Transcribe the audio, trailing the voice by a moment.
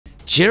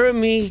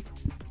Jeremy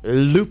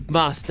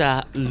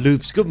Loopmaster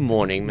Loops. Good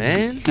morning,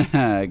 man.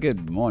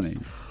 Good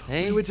morning.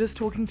 Hey. We were just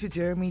talking to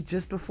Jeremy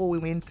just before we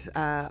went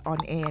on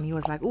air, and he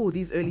was like, oh,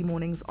 these early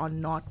mornings are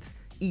not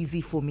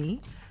easy for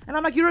me. And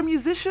I'm like, you're a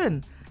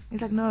musician.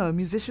 He's like, no,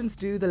 musicians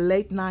do the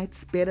late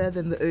nights better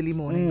than the early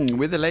mornings.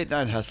 We're the late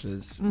night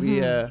hustlers.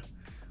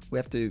 We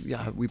have to,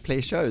 we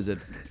play shows at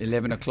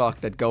 11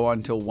 o'clock that go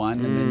on till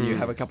 1, and then you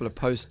have a couple of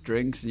post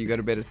drinks, and you go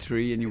to bed at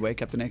 3, and you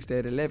wake up the next day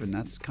at 11.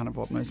 That's kind of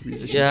what most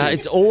musicians do.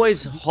 It's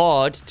always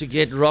hard to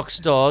get rock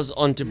stars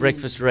onto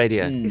breakfast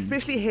radio.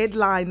 Especially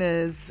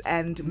headliners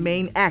and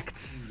main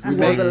acts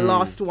who are the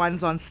last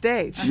ones on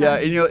stage. Yeah,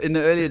 in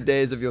the earlier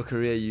days of your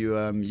career,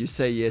 you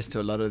say yes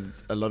to a lot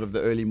of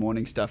the early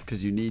morning stuff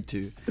because you need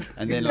to,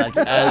 and then like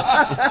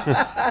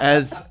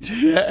as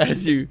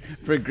you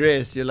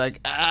progress, you're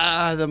like,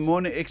 the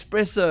morning espresso.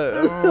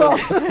 Oh.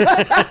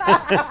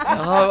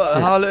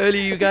 how early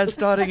are you guys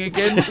starting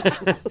again?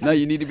 No,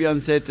 you need to be on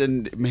set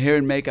and hair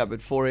and makeup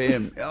at 4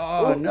 a.m.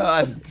 Oh no,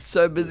 I'm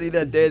so busy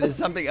that day. There's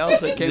something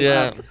else that came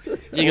up.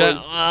 You go,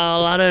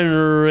 well, I don't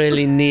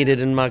really need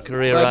it in my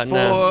career right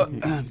now.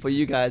 For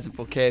you guys and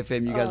for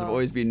KFM, you guys have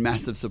always been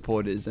massive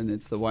supporters, and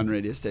it's the one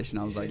radio station.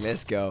 I was like,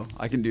 let's go.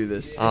 I can do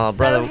this. Oh,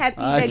 brother. So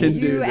happy that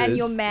you and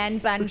your man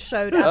bun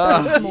showed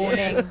up this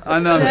morning. I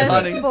know,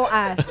 just for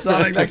us.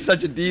 Sounding like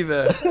such a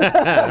diva.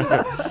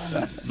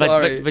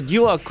 But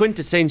you are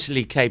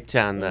quintessentially Cape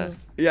Town, though.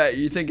 Yeah,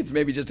 you think it's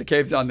maybe just a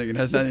Cape Town thing. It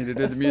has nothing to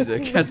do with the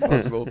music. That's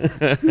possible.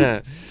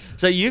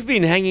 So you've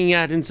been hanging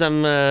out in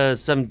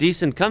some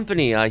decent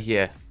company, I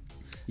hear.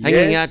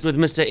 Hanging out with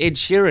Mr. Ed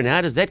Sheeran.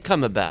 How does that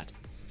come about?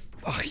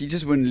 Oh, he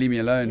just wouldn't leave me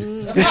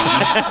alone.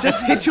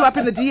 Just hit you up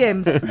in the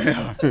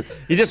DMs.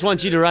 He just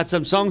wants you to write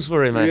some songs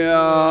for him, eh? Yeah,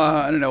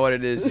 I don't know what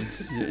it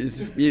is.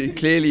 He's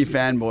clearly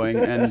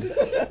fanboying,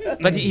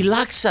 but he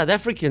likes South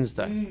Africans,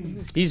 though.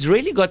 He's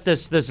really got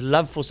this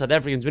love for South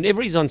Africans.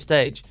 Whenever he's on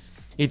stage,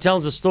 he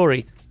tells a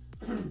story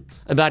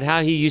about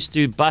how he used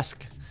to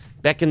busk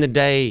back in the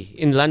day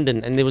in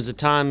London, and there was a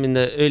time in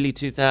the early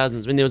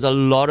 2000s when there was a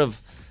lot of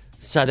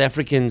South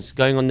Africans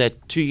going on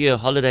that 2-year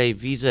holiday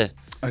visa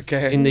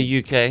in the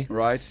UK.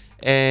 Right.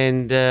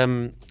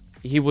 And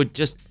he would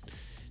just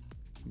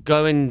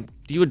go and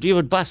he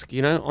would busk,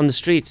 on the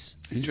streets.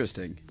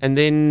 Interesting. And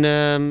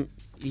then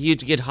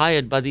he'd get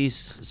hired by these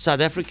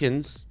South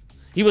Africans.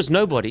 He was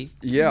nobody.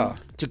 Yeah.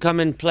 To come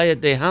and play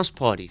at their house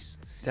parties.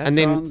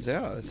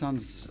 It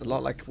sounds a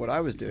lot like what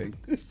I was doing.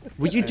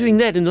 Were you doing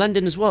that in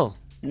London as well?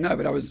 No,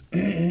 but I was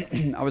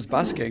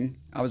busking.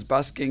 I was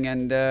busking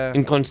and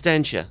in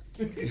Constantia.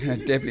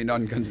 Definitely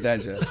not in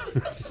Constantia.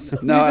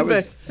 No, I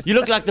was. You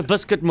look like the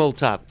biscuit mill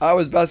type. I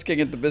was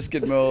busking at the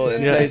biscuit mill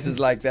and places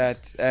like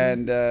that,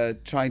 and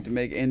trying to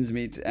make ends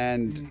meet,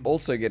 and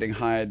also getting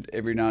hired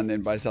every now and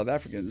then by South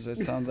Africans. So it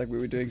sounds like we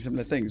were doing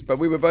similar things. But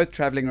we were both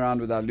traveling around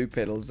with our loop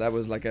pedals. That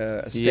was like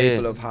a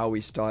staple of how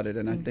we started,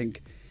 and I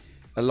think,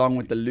 along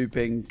with the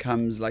looping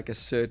comes like a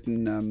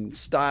certain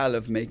style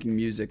of making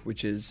music,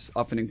 which is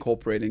often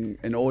incorporating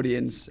an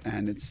audience,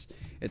 and it's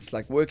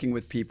like working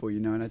with people,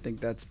 and I think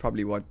that's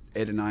probably what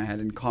Ed and I had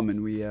in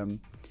common.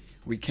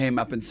 We came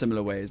up in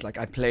similar ways. Like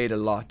I played a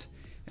lot,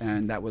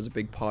 and that was a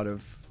big part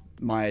of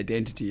my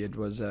identity. It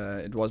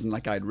wasn't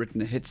like I'd written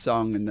a hit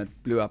song and that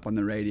blew up on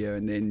the radio,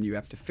 and then you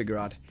have to figure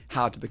out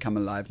how to become a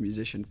live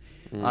musician.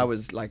 I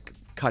was like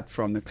cut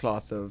from the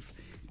cloth of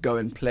go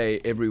and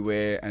play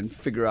everywhere and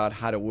figure out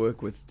how to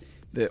work with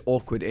the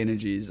awkward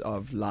energies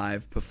of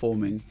live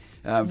performing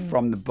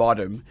from the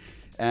bottom,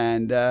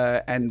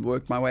 and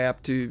work my way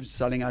up to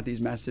selling out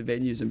these massive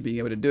venues and being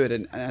able to do it.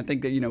 And I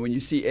think that when you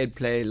see Ed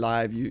play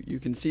live, you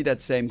can see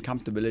that same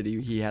comfortability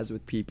he has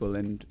with people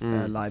and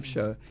live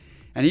show.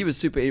 And he was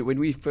super. When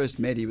we first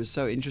met, he was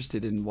so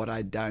interested in what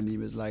I'd done. He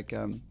was like,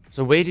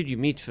 so where did you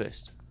meet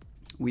first?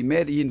 We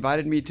met. He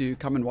invited me to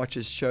come and watch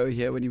his show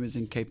here when he was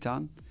in Cape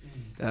Town.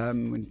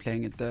 When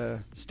playing at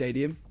the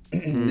stadium.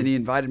 And then he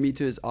invited me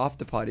to his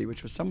after party,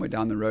 which was somewhere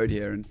down the road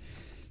here, and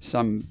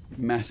some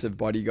massive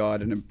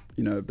bodyguard in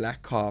a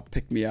black car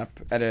picked me up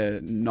at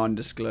a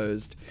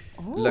non-disclosed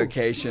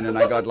location, and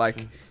I got like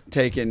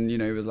taken, he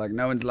was like,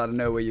 no one's allowed to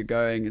know where you're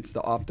going, it's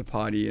the after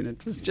party. And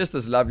it was just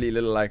this lovely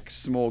little like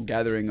small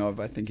gathering of,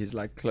 I think, his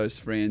like close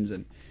friends,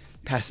 and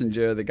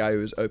Passenger, the guy who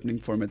was opening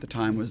for him at the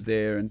time, was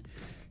there.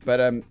 But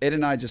Ed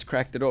and I just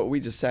cracked it all. We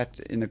just sat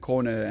in the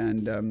corner,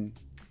 and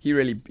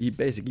he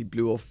basically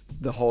blew off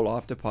the whole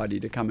after party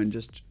to come and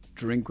just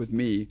drink with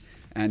me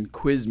and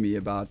quiz me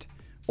about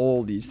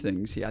all these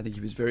things. I think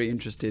he was very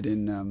interested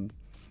in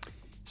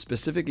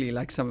specifically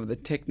like some of the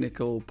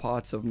technical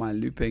parts of my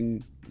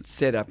looping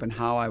setup and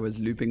how I was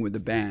looping with the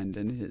band.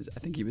 And I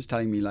think he was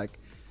telling me like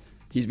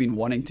he's been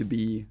wanting to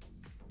be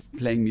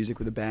playing music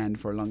with a band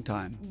for a long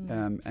time,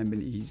 and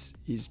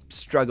he's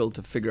struggled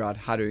to figure out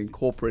how to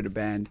incorporate a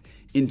band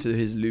into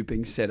his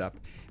looping setup,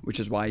 which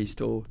is why he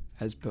still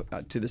has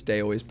to this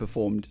day always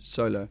performed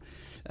solo.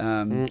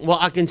 Well,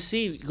 I can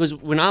see, because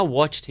when I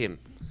watched him,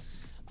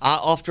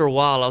 after a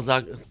while I was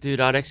like, dude,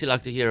 I'd actually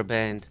like to hear a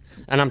band,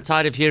 and I'm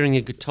tired of hearing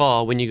a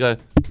guitar when you go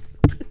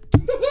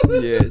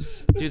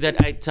Yes. do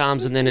that 8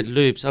 times and then it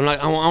loops. I'm like,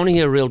 I want to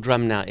hear a real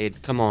drum now,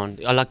 Ed. Come on.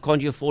 I like,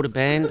 can't you afford a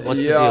band?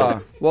 What's the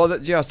deal?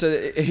 Well, so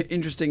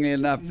interestingly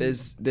enough,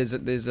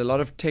 there's a lot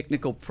of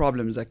technical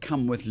problems that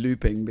come with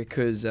looping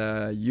because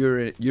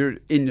you're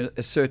in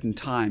a certain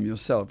time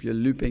yourself. You're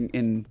looping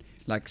in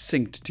like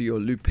synced to your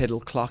loop pedal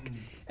clock.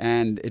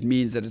 And it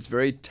means that it's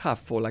very tough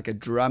for like a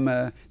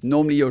drummer.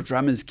 Normally your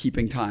drummer's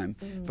keeping time.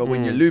 But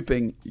when you're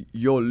looping,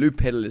 your loop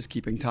pedal is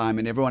keeping time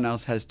and everyone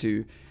else has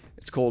to,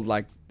 it's called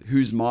like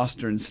who's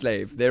master and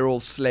slave. They're all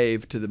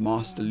slave to the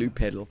master loop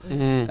pedal.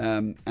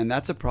 And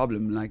that's a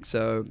problem. Like,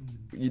 so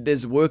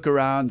there's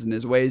workarounds and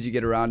there's ways you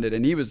get around it.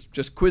 And he was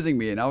just quizzing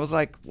me and I was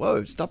like,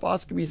 whoa, stop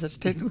asking me such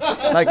technical.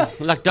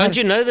 Like, don't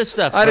you know this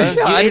stuff, bro?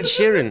 You're Ed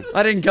Sheeran.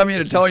 I didn't come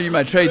here to tell you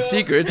my trade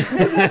secrets.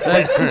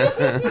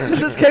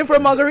 This came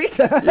from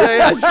Margarita.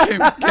 Yeah, I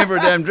just came for a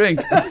damn drink.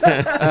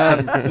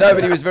 No,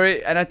 but he was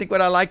very, and I think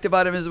what I liked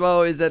about him as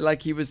well is that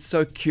like he was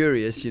so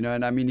curious, you know,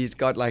 and I mean he's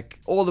got like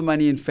all the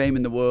money and fame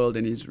in the world,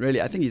 and he's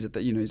really, I think he's at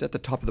the, he's at the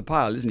top of the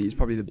pile, isn't he? He's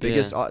probably the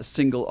biggest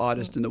single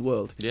artist in the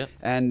world. Yeah.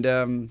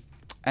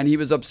 And he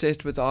was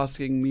obsessed with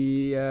asking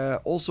me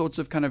all sorts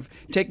of kind of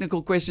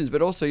technical questions,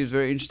 but also he was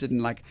very interested in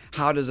like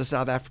how does a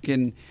South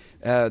African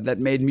that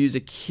made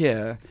music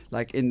here,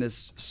 like in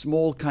this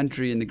small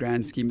country in the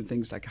grand scheme of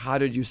things, like how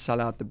did you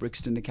sell out the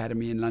Brixton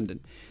Academy in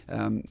London?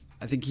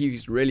 I think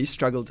he's really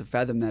struggled to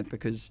fathom that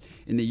because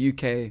in the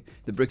UK,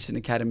 the Brixton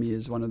Academy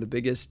is one of the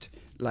biggest,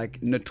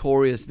 like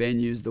notorious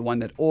venues, the one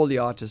that all the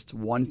artists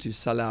want to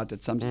sell out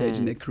at some stage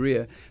in their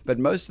career, but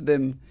most of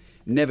them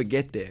never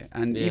get there,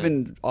 and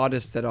even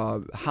artists that are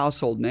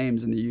household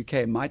names in the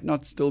UK might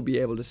not still be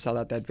able to sell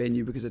out that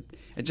venue because it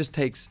just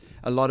takes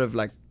a lot of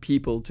like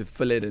people to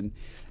fill it. And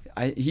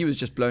he was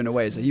just blown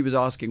away. So he was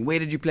asking, where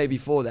did you play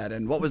before that,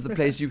 and what was the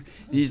place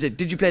he said,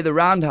 did you play the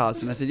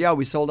Roundhouse? And I said, yeah,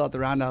 we sold out the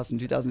Roundhouse in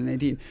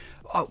 2018.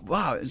 Oh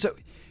wow. So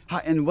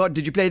and what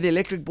did you play the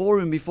Electric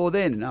Ballroom before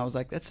then? And I was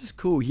like, that's just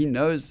cool. He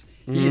knows,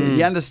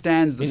 he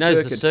understands the circuit. He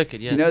knows the circuit,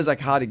 yeah. He knows like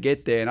how to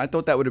get there. And I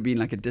thought that would have been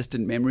like a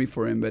distant memory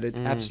for him, but it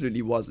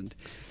absolutely wasn't.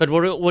 But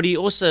what he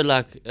also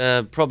like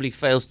probably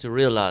fails to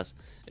realize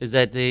is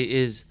that there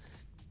is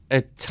a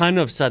ton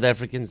of South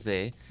Africans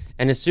there,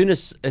 and as soon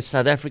as a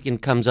South African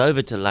comes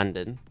over to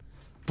London,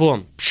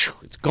 boom,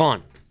 it's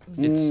gone.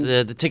 It's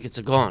the tickets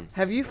are gone.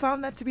 Have you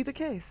found that to be the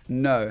case?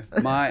 No,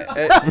 no. I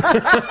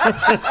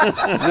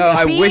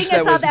wish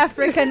that was. Being a South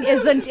African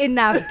isn't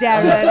enough,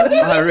 Darren.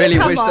 I really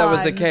wish that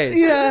was the case.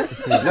 Yeah.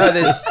 No,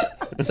 there's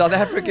South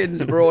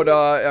Africans abroad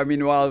are. I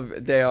mean, while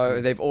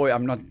they've always.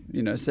 I'm not,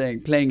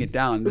 saying playing it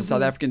down. The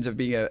South Africans have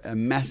been a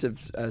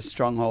massive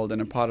stronghold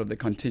and a part of the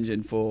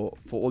contingent for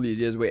all these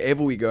years.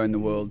 Wherever we go in the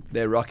world,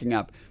 they're rocking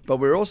up. But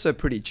we're also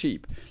pretty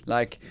cheap.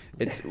 Like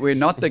we're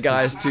not the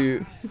guys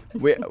to.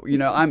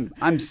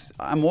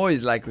 I'm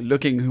always like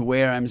looking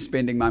where I'm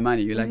spending my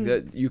money.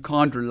 Like you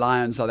can't rely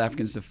on South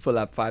Africans to fill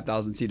up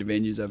 5,000 seater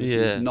venues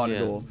overseas. Not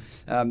at all.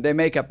 They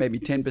make up maybe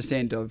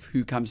 10% of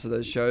who comes to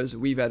those shows.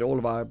 We've had all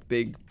of our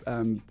big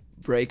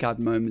breakout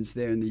moments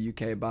there in the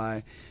UK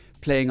by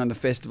playing on the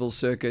festival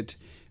circuit,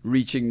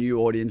 reaching new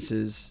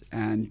audiences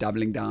and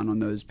doubling down on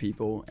those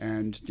people,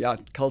 and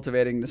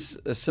cultivating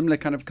a similar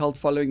kind of cult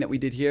following that we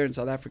did here in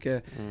South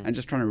Africa, and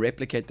just trying to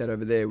replicate that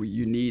over there.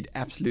 You need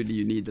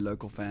the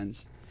local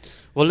fans.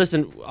 Well,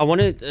 listen, I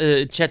want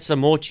to chat some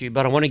more to you,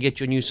 but I want to get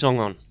your new song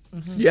on.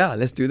 Yeah,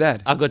 let's do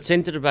that. I got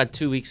sent it about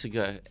 2 weeks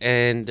ago,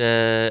 and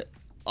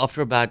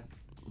after about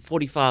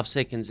 45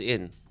 seconds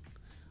in,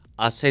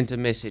 I sent a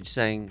message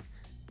saying,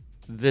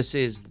 this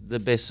is the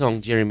best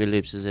song Jeremy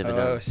Loops has ever done.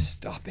 Oh,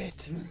 stop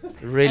it.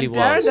 It really was.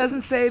 Darren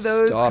doesn't say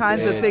those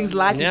kinds of things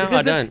like No, it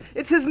because I don't.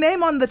 It's his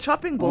name on the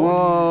chopping board.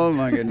 Oh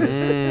my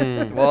goodness.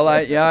 Well,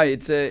 I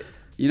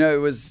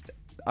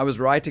was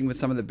writing with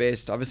some of the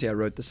best. Obviously, I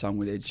wrote the song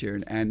with Ed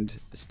Sheeran and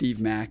Steve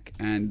Mack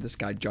and this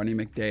guy Johnny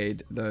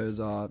McDade.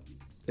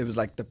 It was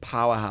like the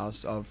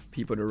powerhouse of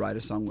people to write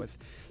a song with.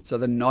 So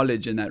the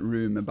knowledge in that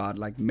room about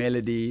like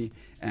melody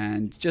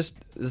and just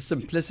the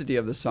simplicity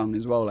of the song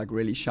as well, like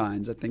really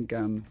shines. I think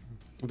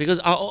because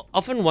I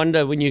often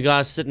wonder when you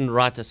guys sit and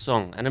write a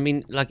song, and I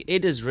mean, like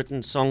Ed has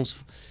written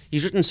songs.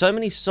 He's written so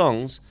many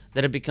songs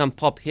that have become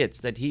pop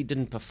hits that he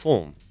didn't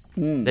perform,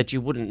 that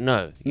you wouldn't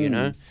know. You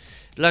know,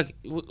 like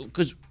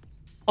because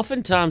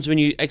oftentimes when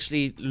you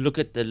actually look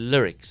at the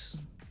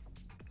lyrics,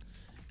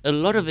 a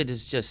lot of it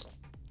is just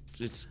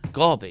it's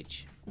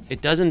garbage.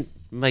 It doesn't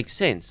make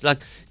sense.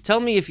 Like, tell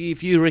me if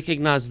you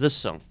recognize this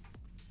song.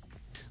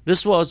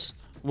 This was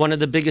one of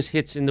the biggest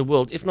hits in the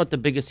world, if not the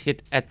biggest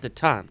hit at the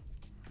time.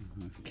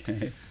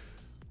 Okay.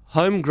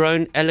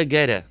 Homegrown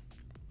alligator.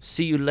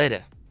 See you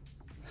later.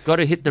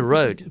 Gotta hit the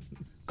road.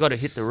 Gotta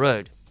hit the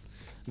road.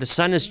 The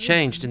sun has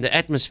changed in the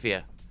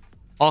atmosphere.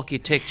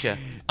 Architecture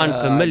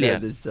unfamiliar. I know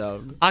this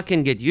song. I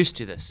can get used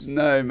to this.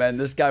 No, man,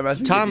 this guy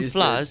mustn't get Time used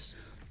flies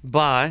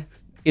by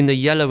in the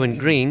yellow and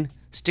green.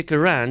 Stick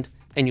around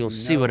and you'll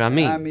see what I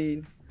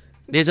mean.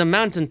 There's a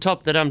mountain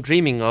top that I'm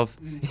dreaming of.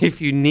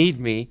 If you need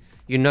me,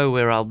 you know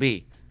where I'll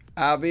be.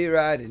 I'll be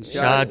riding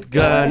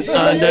Shotgun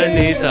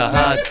underneath the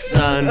hot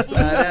sun.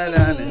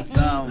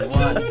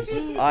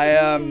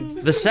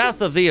 The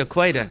south of the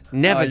equator,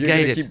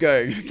 navigate it. Keep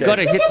going. Okay. Got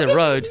to hit the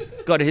road.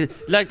 Got to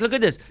hit. Like, look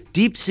at this.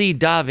 Deep sea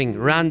diving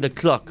round the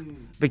clock.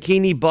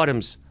 Bikini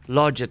bottoms,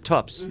 larger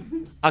tops.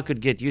 I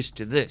could get used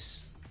to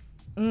this.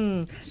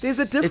 There's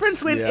a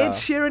difference when yeah. Ed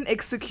Sheeran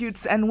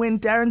executes and when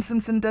Darren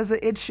Simpson does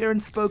a Ed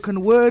Sheeran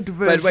spoken word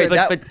version. wait,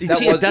 But That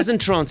see, was- it doesn't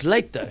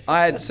translate though.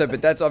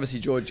 but that's obviously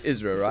George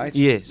Ezra, right?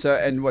 Yes. So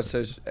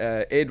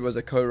Ed was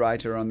a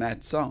co-writer on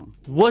that song.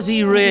 Was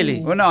he really?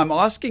 Well, no, I'm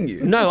asking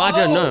you. No, I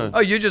don't know. Oh,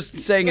 you're just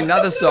saying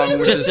another song.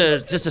 Which Just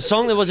is, a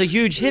song that was a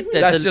huge hit.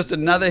 that's just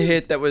another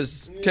hit that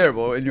was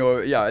terrible in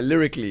your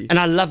lyrically. And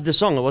I loved the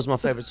song. It was my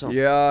favorite song.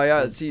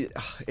 Yeah. See,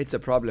 it's a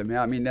problem.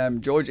 Yeah, I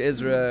mean, George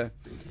Ezra,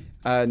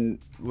 and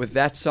with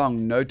that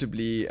song,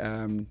 notably,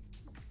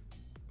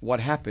 what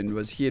happened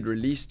was he had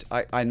released.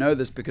 I know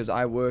this because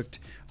I worked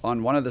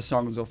on one of the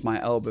songs off my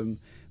album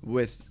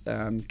with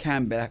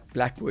Cam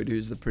Blackwood,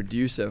 who's the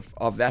producer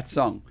of that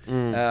song,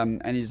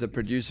 and he's the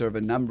producer of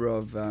a number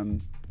of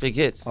Big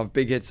hits.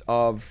 big hits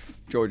of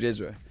George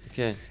Ezra.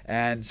 Okay.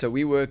 And so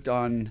we worked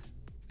on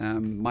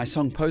my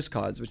song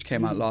Postcards, which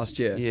came out last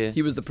year. Yeah.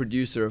 He was the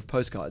producer of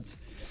Postcards.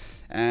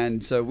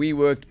 And so we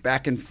worked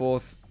back and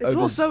forth It's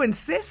all so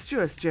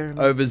incestuous, Jeremy.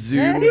 over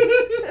Zoom.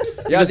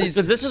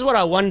 Because this is what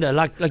I wonder.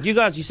 Like you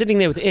guys, you're sitting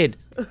there with Ed.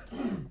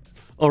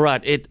 All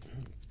right, Ed.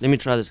 Let me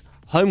try this.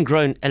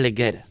 Homegrown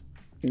alligator.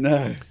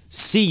 No.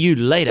 See you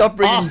later. Stop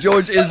bringing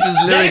George Ezra's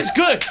That lyrics. is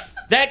good.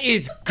 That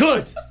is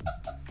good.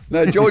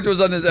 No, George was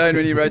on his own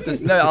when he wrote this.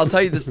 No, I'll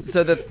tell you this.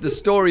 So the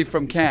story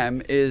from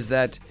Cam is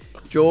that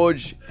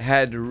George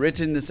had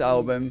written this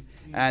album,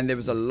 and there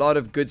was a lot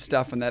of good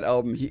stuff on that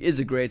album. He is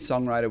a great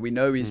songwriter. We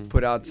know he's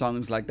put out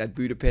songs like that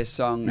Budapest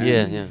song. And,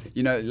 Yeah.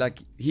 You know, like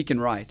he can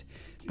write.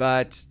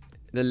 But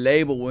the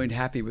label weren't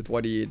happy with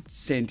what he had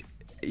sent.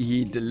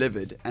 He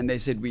delivered, and they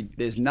said,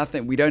 there's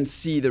nothing. We don't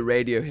see the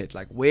radio hit.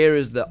 Like, where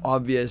is the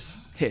obvious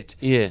hit?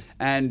 Yeah.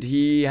 And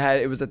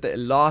it was at the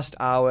last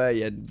hour.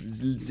 He had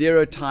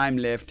zero time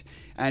left,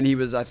 and he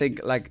was, I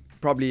think, like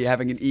probably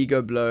having an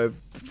ego blow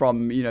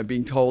from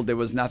being told there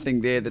was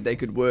nothing there that they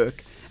could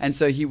work. And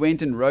so he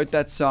went and wrote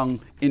that song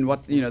in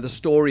what the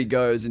story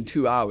goes in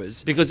 2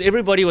 hours. Because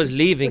everybody was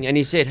leaving, and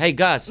he said, "Hey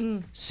guys,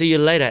 see you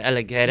later,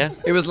 alligator."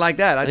 It was like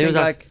that. I And he think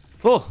was like,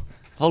 "Oh,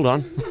 hold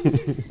on."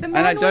 The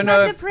man I was don't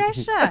know under if-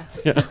 pressure.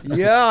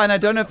 Yeah, and I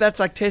don't know if that's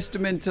like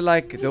testament to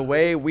like the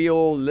way we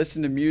all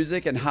listen to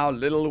music and how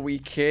little we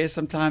care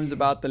sometimes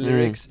about the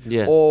lyrics,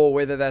 yeah. or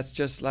whether that's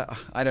just like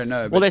I don't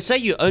know. Well, but- they say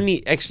you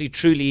only actually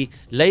truly,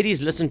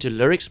 ladies listen to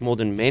lyrics more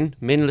than men.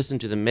 Men listen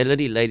to the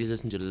melody, ladies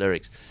listen to the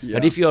lyrics. Yeah.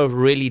 But if you're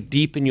really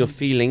deep in your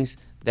feelings,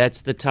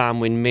 that's the time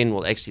when men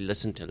will actually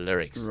listen to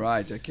lyrics.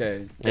 Right,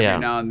 okay. Every Yeah.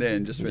 now and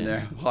then, just when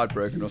they're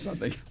heartbroken or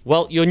something.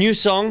 Well, your new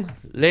song,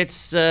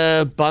 let's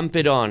bump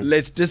it on.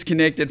 Let's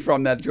disconnect it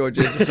from that George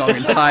Ezra song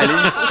entirely.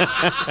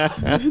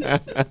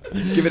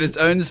 Let's give it its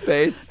own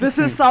space. This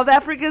is South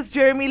Africa's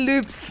Jeremy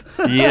Loops.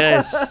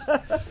 Yes.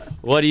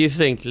 What do you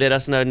think? Let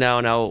us know now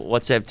on our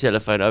WhatsApp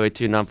telephone,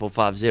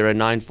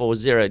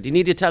 0829450940. Do you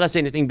need to tell us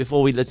anything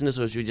before we listen to this,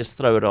 or should we just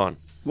throw it on?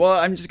 Well,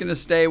 I'm just going to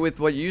stay with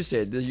what you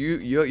said. That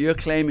you're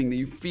claiming that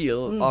you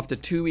feel after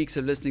 2 weeks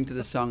of listening to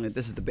the song that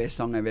this is the best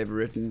song I've ever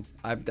written.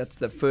 That's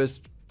the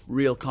first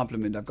real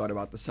compliment I've got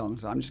about the song.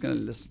 So I'm just going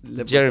to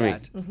live Jeremy.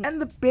 with that.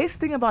 And the best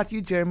thing about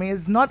you, Jeremy,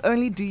 is not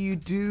only do you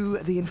do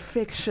the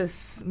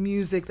infectious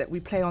music that we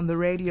play on the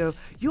radio,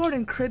 you're an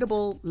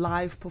incredible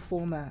live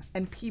performer,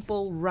 and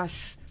people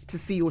rush to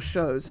see your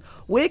shows.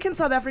 Where can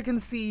South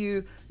Africans see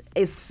you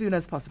as soon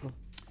as possible?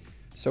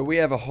 So we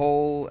have a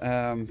whole,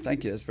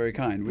 thank you, that's very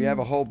kind. We have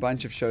a whole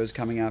bunch of shows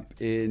coming up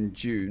in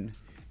June,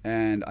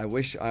 and I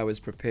wish I was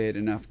prepared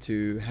enough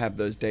to have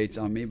those dates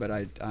on me, but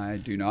I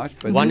do not.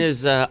 But One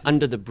is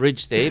under the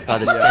bridge there by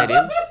the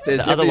stadium.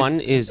 There's The other one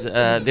definitely is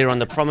there on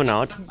the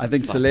promenade. I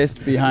think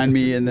Celeste behind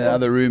me in the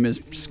other room is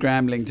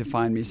scrambling to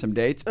find me some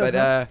dates,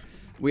 but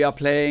we are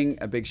playing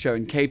a big show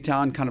in Cape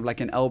Town, kind of like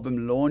an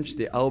album launch.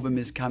 The album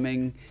is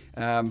coming.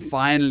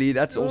 Finally,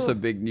 that's also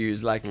big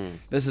news. Like,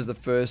 this is the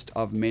first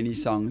of many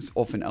songs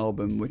off an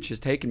album, which has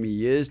taken me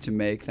years to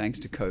make thanks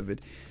to COVID.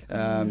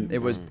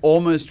 It was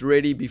almost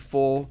ready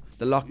before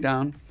the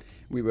lockdown.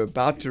 We were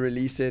about to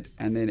release it,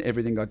 and then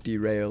everything got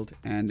derailed,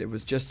 and it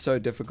was just so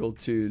difficult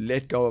to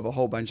let go of a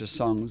whole bunch of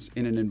songs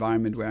in an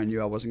environment where I knew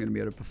I wasn't going to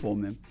be able to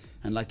perform them.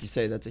 And like you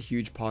say, that's a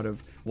huge part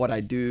of what I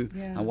do.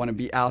 Yeah. I want to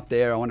be out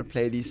there. I want to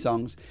play these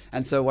songs.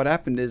 And so what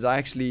happened is I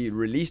actually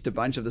released a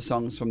bunch of the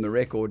songs from the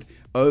record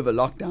over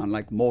lockdown,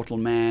 like Mortal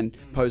Man,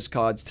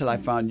 Postcards, Till I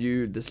Found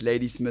You, this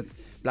Ladysmith,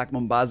 Black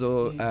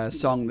Mombazo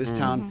song, This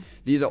Town.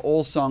 These are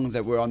all songs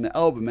that were on the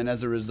album. And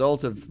as a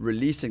result of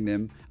releasing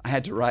them, I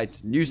had to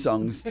write new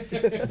songs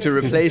to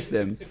replace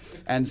them.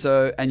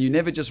 And you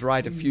never just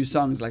write a few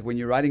songs. Like when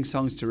you're writing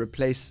songs to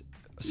replace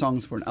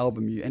songs for an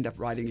album, you end up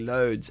writing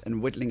loads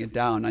and whittling it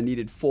down. I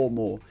needed 4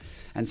 more.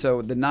 And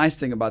so the nice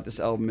thing about this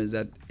album is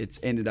that it's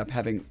ended up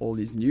having all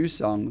these new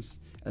songs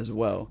as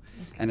well.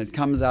 And it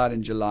comes out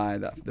in July,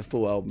 the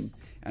full album.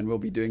 And we'll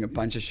be doing a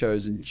bunch of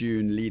shows in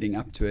June leading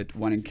up to it.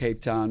 One in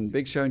Cape Town,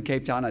 big show in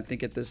Cape Town, I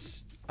think at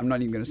this I'm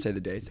not even going to say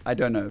the dates. I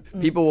don't know.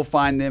 People will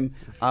find them.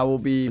 I will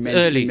be mentioning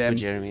early them for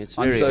Jeremy. It's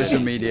on very social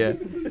early. media.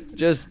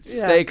 Just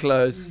stay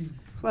close.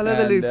 Follow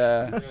the and,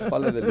 loops.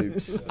 Follow the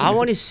loops. I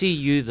want to see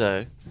you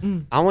though.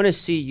 I want to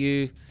see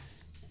you,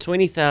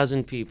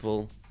 20,000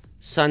 people,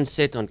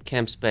 sunset on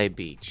Camps Bay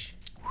Beach.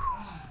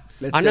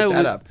 Let's I know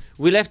set that up.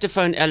 we'll have to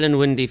phone Alan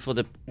Windy for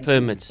the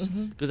permits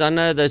because I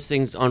know those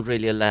things aren't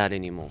really allowed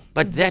anymore.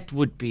 But that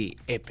would be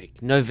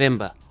epic.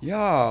 November.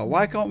 Yeah,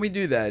 why can't we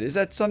do that? Is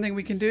that something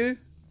we can do?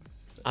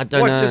 I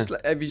don't know.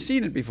 Have you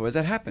seen it before? Has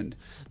that happened?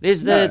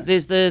 There's No.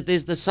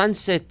 the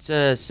sunset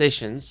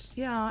sessions.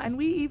 Yeah, and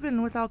we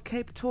even with our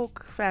Cape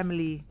Talk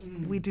family,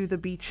 we do the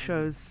beach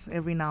shows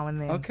every now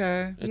and then.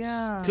 Okay. It's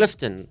Yeah.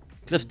 Clifton.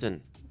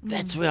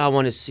 That's where I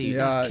want to see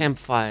Yeah. those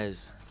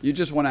campfires. You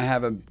just want to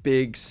have a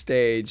big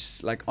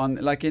stage, like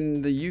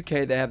in the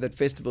UK they have that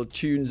festival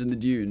Tunes in the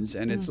Dunes,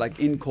 and it's like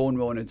in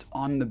Cornwall and it's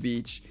on the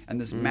beach and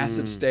this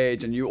massive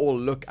stage, and you all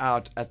look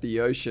out at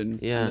the ocean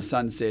Yeah. and the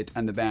sunset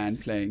and the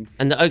band playing.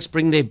 And the Oaks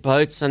bring their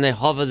boats and they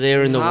hover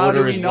there in the How water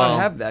do we as not well.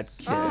 have that,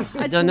 kid?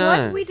 It's don't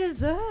know. what we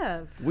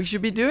deserve. We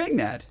should be doing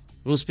that.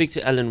 We'll speak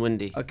to Alan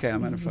Windy. Okay,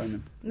 I'm gonna phone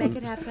him. Make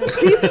it happen.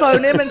 Please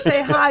phone him and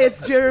say hi.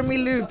 It's Jeremy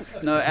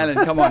Loops. No, Alan,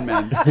 come on,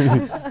 man.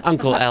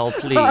 Uncle Al,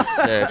 please,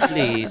 sir,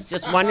 please.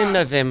 Just one in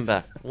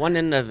November.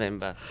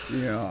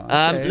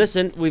 Yeah. Okay.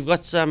 Listen, we've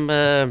got some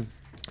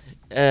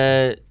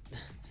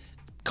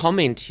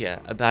comment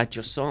here about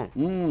your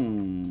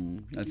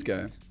song. Let's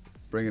go.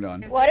 Bring it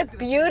on. What a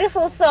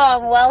beautiful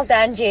song. Well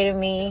done,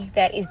 Jeremy.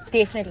 That is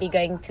definitely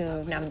going to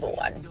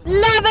 #1.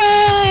 Love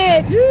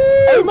it!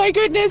 Oh my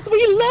goodness,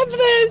 we love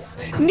this!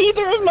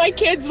 Neither of my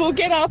kids will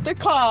get out the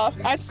car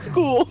at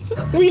school.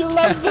 We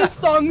love this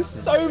song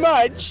so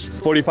much.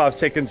 45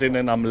 seconds in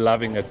and I'm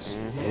loving it.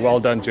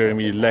 Well done,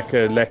 Jeremy.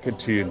 Lekker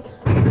tune.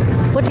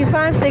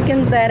 45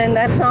 seconds there, and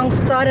that song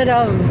started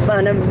off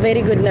on a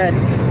very good note.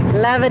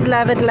 Love it,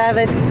 love it, love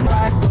it.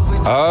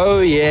 Oh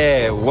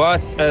yeah,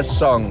 what a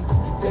song.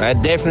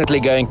 Definitely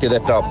going to the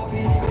top.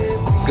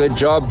 Good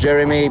job,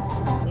 Jeremy.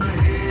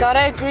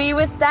 Gotta agree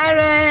with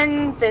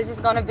Darren. This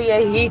is gonna be a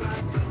hit.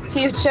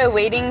 Future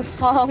wedding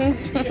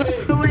songs. I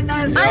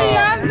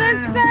love this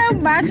so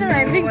much. I'm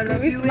having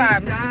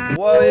goosebumps.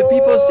 Whoa,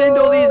 people send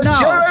all these now.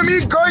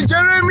 Jeremy, go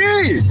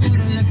Jeremy!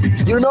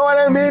 You know what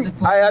I mean?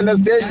 I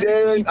understand,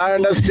 Darren. I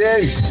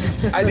understand.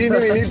 I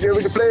didn't even need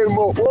Jeremy to play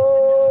more.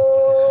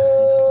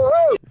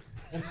 Whoa!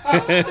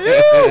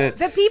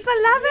 The people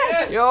love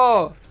it.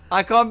 Yo,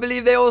 I can't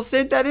believe they all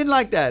sent that in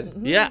like that.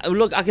 Yeah,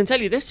 look, I can tell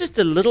you, that's just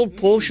a little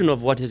portion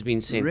of what has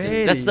been sent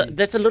in.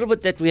 That's a little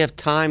bit that we have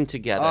time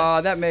together.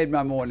 Oh, that made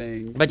my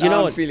morning. But you Now know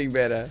I'm what? feeling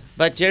better.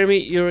 But Jeremy,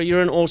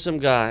 you're an awesome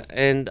guy,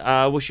 and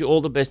I wish you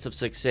all the best of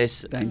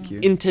success. Thank you.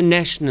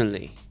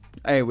 Internationally.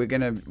 Hey,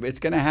 it's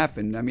gonna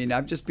happen. I mean,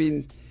 I've just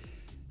been,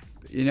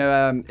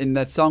 in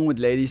that song with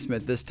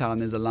Ladysmith, This Town,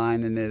 there's a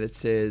line in there that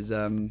says,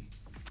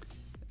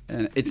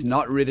 and it's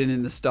not written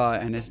in the star,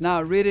 and it's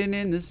not written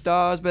in the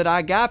stars, but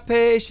I got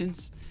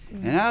patience,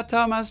 and I'll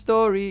tell my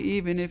story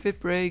even if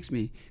it breaks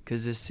me,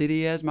 'cause the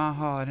city has my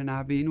heart, and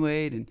I've been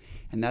waiting.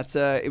 And that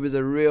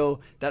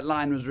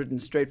line was written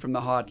straight from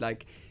the heart.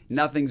 Like,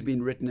 nothing's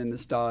been written in the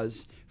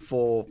stars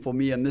for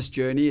me on this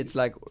journey. It's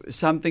like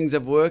some things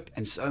have worked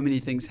and so many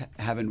things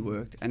haven't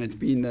worked, and it's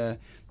been the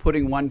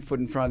putting one foot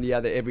in front of the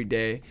other every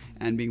day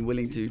and being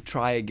willing to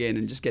try again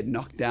and just get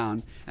knocked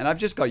down. And I've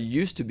just got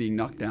used to being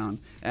knocked down,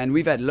 and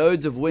we've had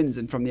loads of wins,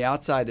 and from the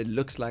outside it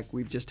looks like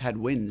we've just had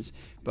wins,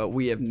 but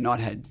we have not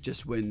had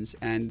just wins.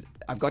 And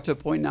I've got to a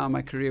point now in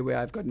my career where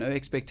I've got no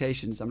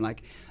expectations. I'm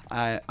like,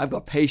 I've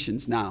got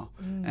patience now,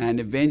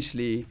 and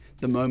eventually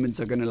the moments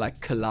are going to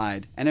like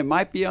collide, and it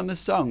might be on this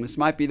song. This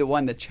might be the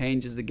one that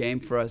changes the game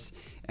for us,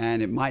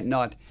 and it might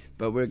not,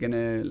 but we're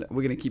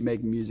gonna keep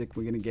making music.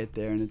 We're gonna get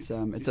there, and it's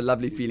a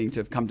lovely feeling to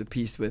have come to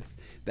peace with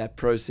that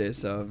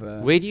process of.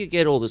 Where do you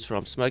get all this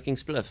from? Smoking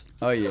spliff?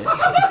 Oh yes,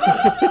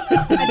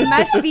 It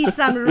must be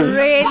some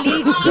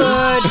really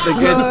good, the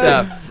good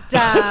stuff.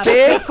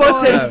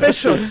 Barefoot and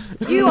official.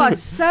 You are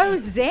so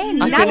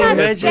zen. I can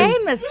Namaste,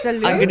 imagine- Mr.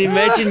 Luke. I can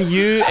imagine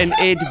you and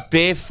Ed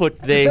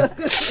barefoot there.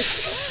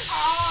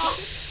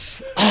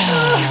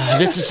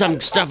 This is some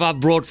stuff I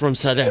brought from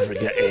South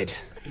Africa, Ed.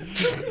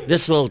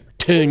 This will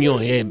turn your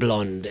hair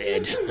blonde,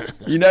 Ed.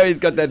 You know, he's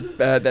got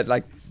that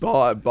like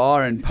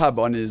bar and pub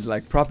on his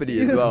like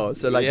property as well.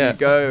 So like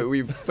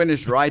we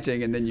finish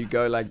writing, and then you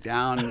go like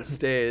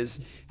downstairs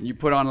and you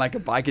put on like a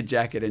biker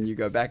jacket and you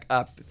go back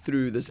up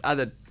through this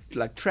other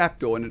like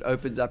trapdoor, and it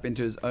opens up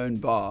into his own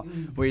bar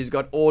where he's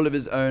got all of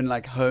his own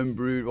like home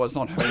brewed. Well, it's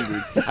not home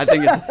brewed. I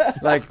think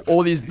it's like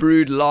all these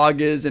brewed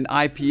lagers and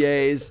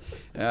IPAs.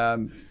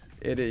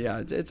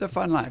 It's a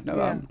fun life.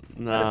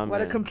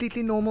 What a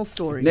completely normal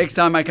story. Next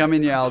time I come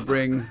in here, I'll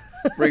bring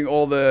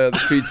all the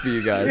treats for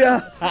you guys.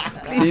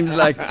 Seems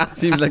like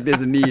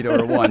there's a need or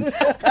a want.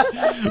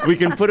 We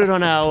can put it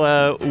on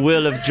our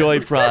Wheel of Joy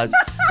prize.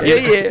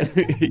 Yeah.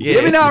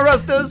 Hear me now,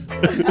 Rustos.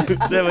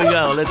 There we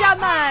go.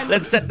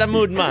 Let's set the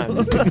mood, man.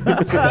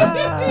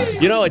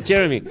 You know what,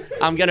 Jeremy?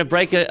 I'm going to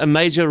break a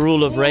major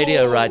rule of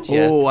radio right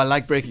here. Oh, I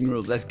like breaking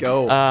rules. Let's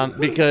go.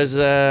 Because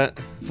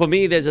for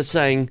me, there's a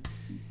saying,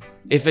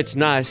 if it's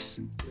nice,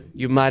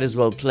 you might as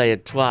well play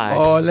it twice.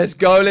 Oh, let's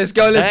go. Let's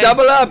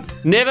double up.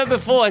 Never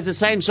before has the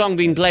same song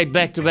been played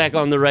back to back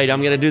on the radio.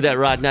 I'm going to do that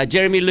right now.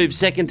 Jeremy Loop,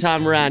 second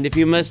time around. If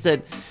you missed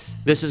it,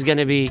 this is going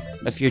to be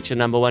a future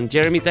number one.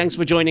 Jeremy, thanks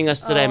for joining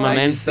us today, my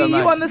man. So See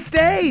much. you on the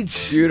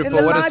stage.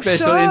 Beautiful. What a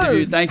special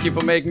interview. Thank you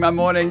for making my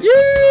morning.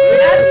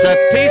 So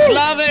peace,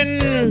 love,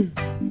 and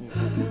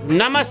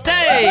namaste.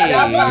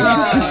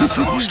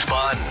 The most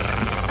fun,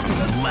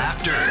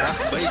 laughter,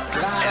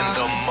 and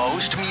the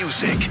most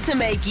music to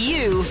make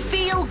you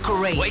feel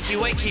great. Wakey,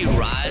 wakey,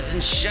 rise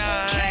and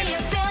shine.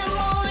 Kfm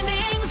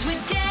Mornings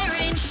with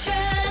Darren,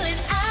 Sherlin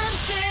and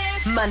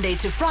Sibs. Monday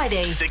to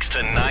Friday, 6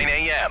 to 9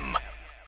 a.m.